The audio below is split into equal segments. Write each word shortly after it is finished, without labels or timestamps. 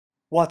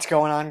What's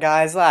going on,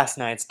 guys? Last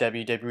night's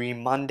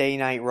WWE Monday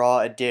Night Raw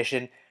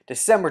edition,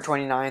 December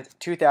 29th,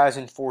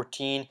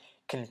 2014,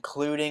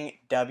 concluding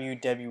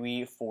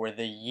WWE for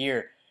the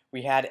year.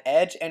 We had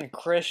Edge and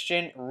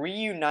Christian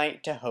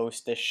reunite to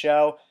host the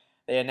show.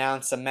 They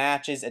announced some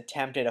matches,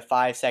 attempted a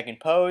 5-second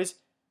pose,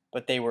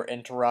 but they were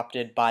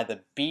interrupted by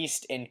the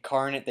Beast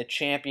Incarnate, the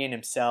champion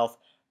himself,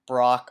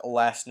 Brock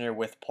Lesnar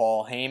with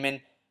Paul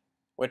Heyman,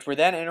 which were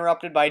then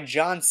interrupted by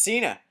John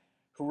Cena,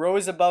 who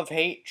rose above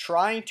hate,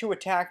 trying to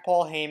attack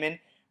Paul Heyman,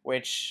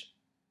 which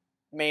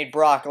made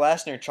Brock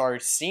Lesnar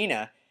charge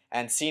Cena,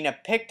 and Cena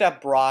picked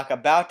up Brock,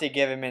 about to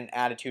give him an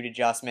attitude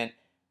adjustment,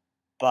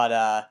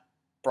 but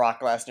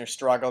Brock Lesnar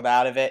struggled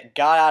out of it,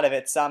 got out of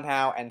it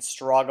somehow, and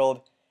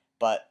struggled,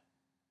 but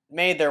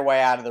made their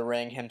way out of the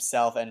ring,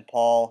 himself and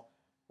Paul,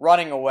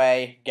 running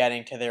away,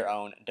 getting to their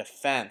own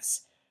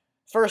defense.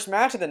 First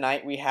match of the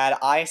night, we had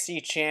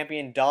IC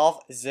champion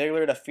Dolph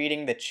Ziggler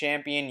defeating the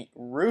champion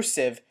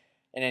Rusev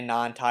in a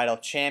non-title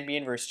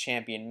champion versus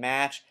champion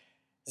match.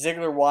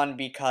 Ziggler won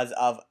because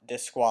of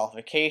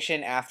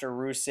disqualification after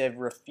Rusev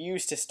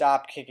refused to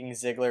stop kicking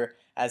Ziggler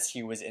as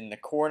he was in the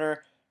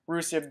corner.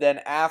 Rusev then,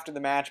 after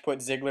the match, put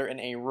Ziggler in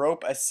a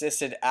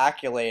rope-assisted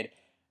Accolade,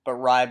 but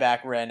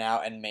Ryback ran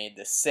out and made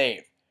the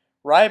save.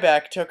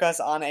 Ryback took us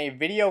on a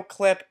video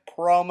clip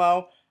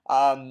promo,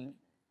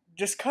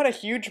 just cut a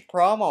huge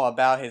promo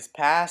about his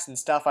past and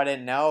stuff I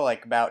didn't know,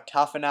 like about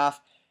Tough Enough,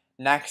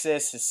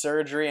 Nexus, his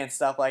surgery, and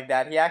stuff like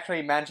that. He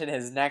actually mentioned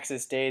his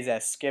Nexus days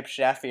as Skip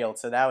Sheffield,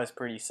 so that was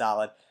pretty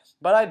solid.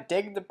 But I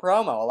dig the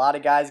promo. A lot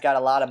of guys got a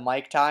lot of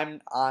mic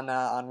time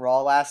on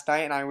Raw last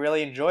night, and I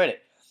really enjoyed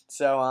it.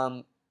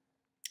 So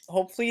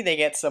hopefully they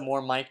get some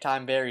more mic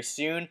time very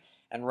soon.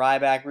 And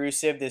Ryback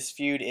Rusev, this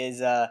feud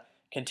is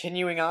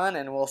continuing on,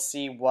 and we'll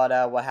see what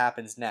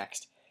happens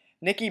next.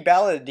 Nikki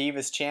Bella, the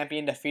Divas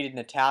champion, defeated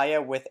Natalya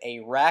with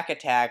a rack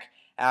attack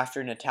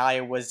after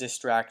Natalya was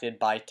distracted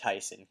by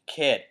Tyson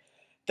Kidd.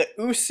 The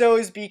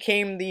Usos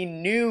became the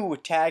new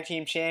tag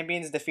team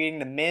champions, defeating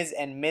The Miz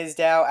and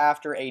Mizdow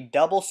after a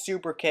double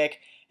super kick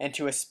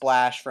into a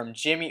splash from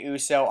Jimmy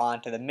Uso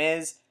onto The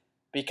Miz,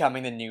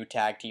 becoming the new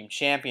tag team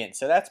champions.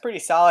 So that's pretty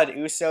solid.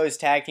 Usos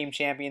tag team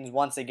champions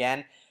once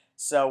again.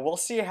 So we'll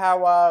see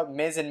how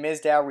Miz and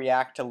Mizdow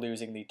react to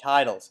losing the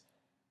titles.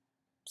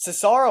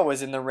 Cesaro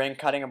was in the ring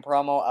cutting a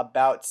promo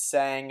about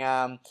saying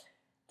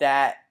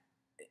that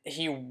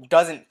he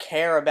doesn't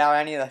care about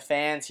any of the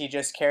fans. He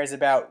just cares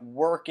about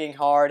working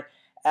hard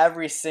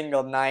every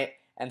single night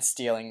and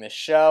stealing the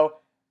show.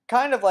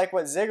 Kind of like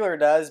what Ziggler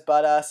does,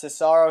 but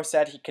Cesaro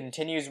said he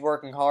continues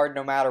working hard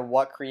no matter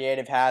what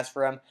creative has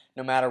for him,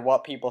 no matter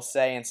what people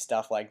say and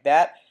stuff like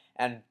that.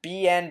 And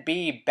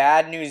BNB,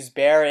 Bad News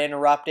Bear,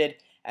 interrupted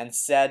and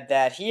said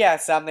that he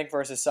has something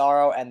for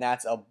Cesaro, and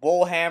that's a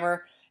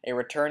bullhammer. A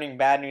returning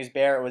Bad News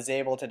Bear was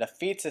able to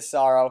defeat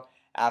Cesaro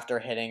after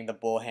hitting the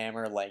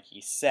bullhammer like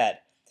he said.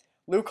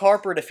 Luke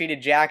Harper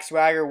defeated Jack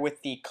Swagger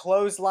with the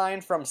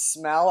clothesline from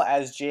Smell,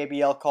 as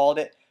JBL called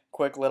it.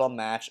 Quick little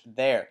match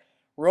there.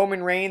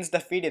 Roman Reigns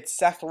defeated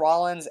Seth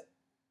Rollins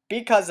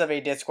because of a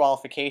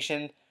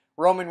disqualification.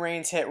 Roman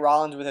Reigns hit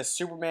Rollins with a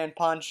Superman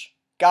punch,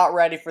 got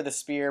ready for the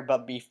spear,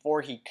 but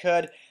before he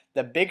could,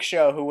 the Big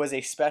Show, who was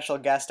a special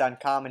guest on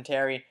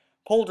commentary,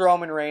 pulled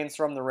Roman Reigns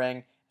from the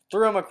ring,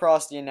 threw him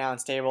across the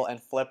announce table,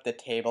 and flipped the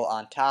table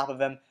on top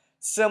of him,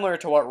 similar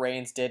to what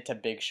Reigns did to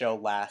Big Show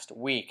last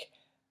week.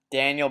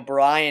 Daniel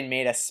Bryan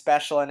made a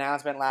special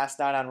announcement last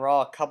night on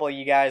Raw. A couple of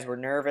you guys were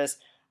nervous.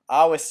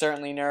 I was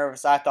certainly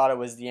nervous. I thought it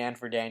was the end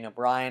for Daniel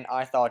Bryan.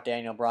 I thought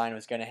Daniel Bryan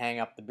was going to hang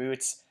up the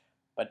boots,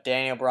 but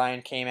Daniel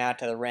Bryan came out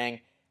to the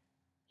ring.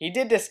 He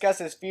did discuss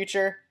his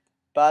future,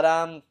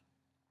 but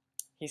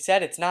he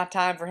said it's not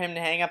time for him to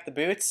hang up the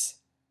boots.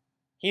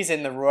 He's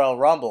in the Royal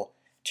Rumble.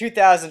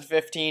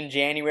 2015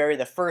 January,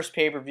 the first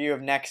pay-per-view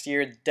of next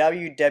year, the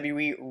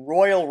WWE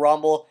Royal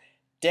Rumble.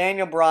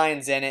 Daniel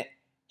Bryan's in it.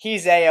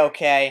 He's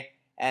A-okay,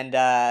 and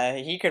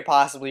he could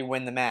possibly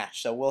win the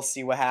match, so we'll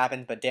see what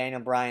happens, but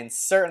Daniel Bryan's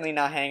certainly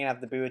not hanging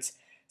up the boots,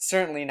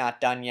 certainly not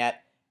done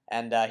yet,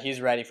 and he's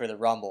ready for the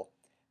Rumble.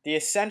 The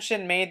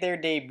Ascension made their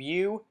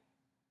debut,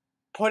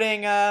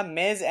 putting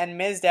Miz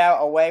and Mizdow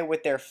away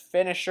with their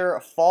finisher,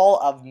 Fall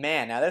of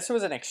Man. Now, this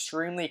was an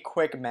extremely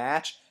quick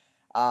match.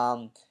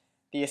 The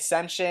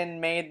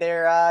Ascension made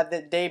their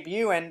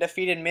debut and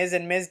defeated Miz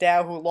and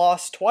Mizdow, who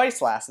lost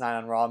twice last night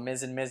on Raw.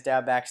 Miz and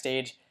Mizdow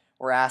backstage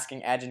were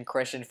asking Edge and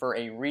Christian for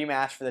a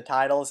rematch for the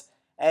titles.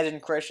 Edge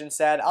and Christian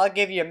said, I'll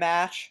give you a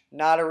match,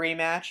 not a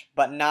rematch,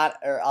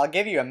 I'll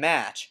give you a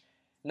match,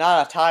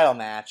 not a title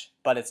match,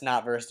 but it's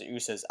not versus the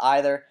Usos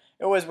either.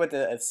 It was with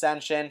the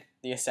Ascension.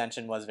 The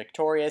Ascension was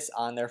victorious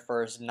on their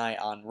first night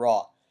on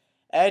Raw.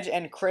 Edge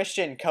and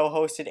Christian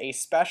co-hosted a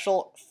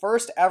special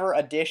first ever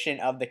edition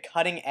of the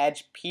Cutting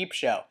Edge Peep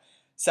Show.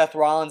 Seth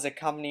Rollins,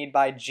 accompanied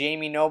by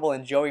Jamie Noble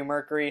and Joey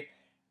Mercury,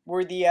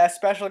 were the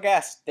special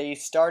guests. They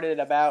started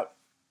about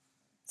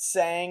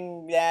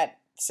saying that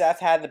Seth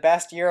had the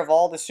best year of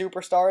all the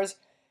superstars,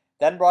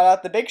 then brought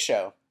out the Big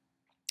Show.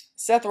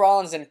 Seth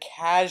Rollins then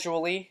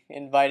casually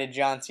invited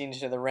John Cena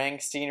to the ring.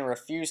 Cena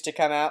refused to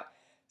come out.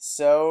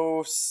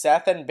 So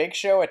Seth and Big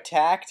Show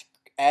attacked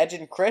Edge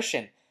and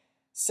Christian.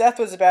 Seth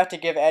was about to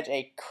give Edge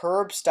a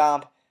curb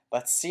stomp,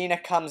 but Cena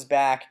comes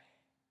back.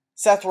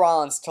 Seth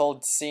Rollins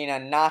told Cena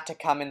not to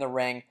come in the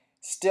ring.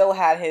 Still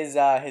had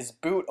his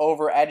boot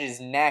over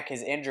Edge's neck,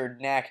 his injured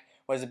neck.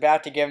 Was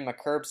about to give him a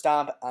curb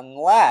stomp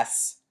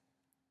unless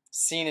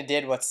Cena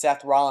did what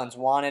Seth Rollins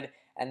wanted,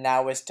 and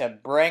that was to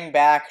bring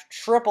back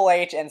Triple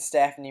H and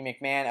Stephanie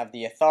McMahon of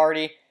the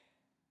Authority.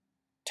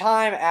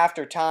 Time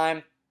after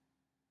time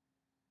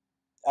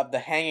of the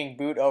hanging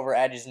boot over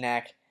Edge's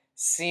neck,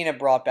 Cena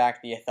brought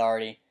back the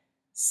Authority.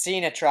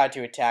 Cena tried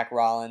to attack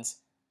Rollins,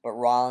 but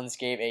Rollins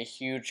gave a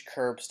huge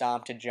curb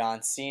stomp to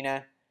John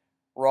Cena.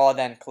 Raw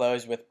then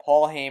closed with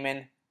Paul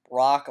Heyman,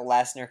 Brock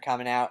Lesnar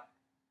coming out,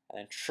 and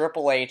then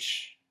Triple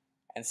H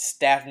and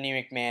Stephanie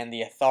McMahon,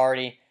 the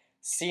Authority.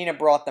 Cena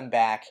brought them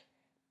back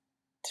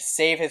to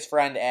save his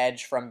friend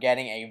Edge from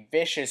getting a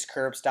vicious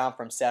curb stomp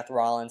from Seth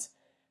Rollins.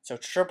 So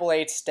Triple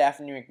H,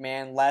 Stephanie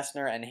McMahon,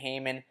 Lesnar, and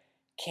Heyman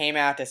came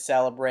out to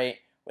celebrate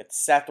with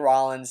Seth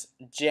Rollins,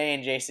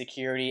 J&J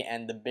Security,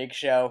 and The Big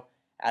Show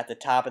at the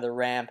top of the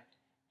ramp,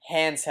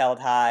 hands held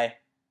high,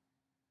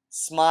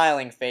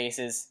 smiling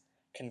faces,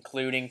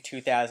 concluding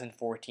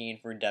 2014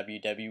 for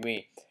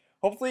WWE.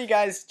 Hopefully you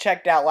guys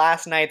checked out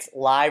last night's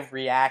live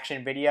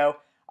reaction video.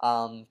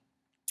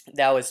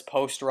 That was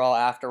post-Raw,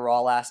 after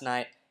Raw last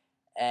night.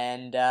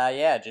 And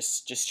yeah,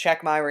 just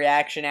check my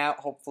reaction out.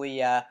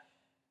 Hopefully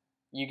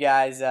you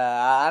guys,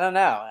 I don't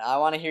know. I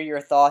want to hear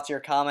your thoughts, your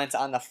comments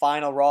on the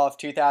final Raw of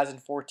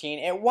 2014.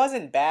 It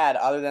wasn't bad,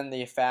 other than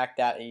the fact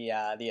that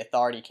the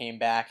Authority came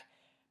back.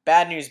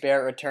 Bad News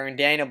Barrett returned.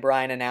 Daniel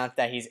Bryan announced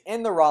that he's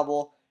in the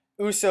Rumble.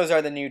 Usos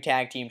are the new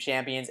tag team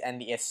champions,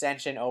 and the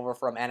Ascension over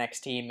from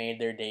NXT made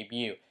their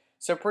debut.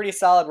 So pretty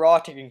solid Raw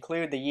to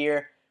conclude the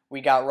year.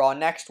 We got Raw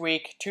next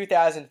week,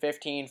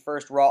 2015,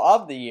 first Raw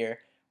of the year,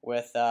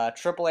 with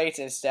Triple H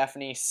and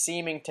Stephanie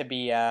seeming to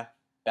be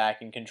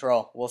back in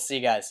control. We'll see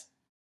you guys.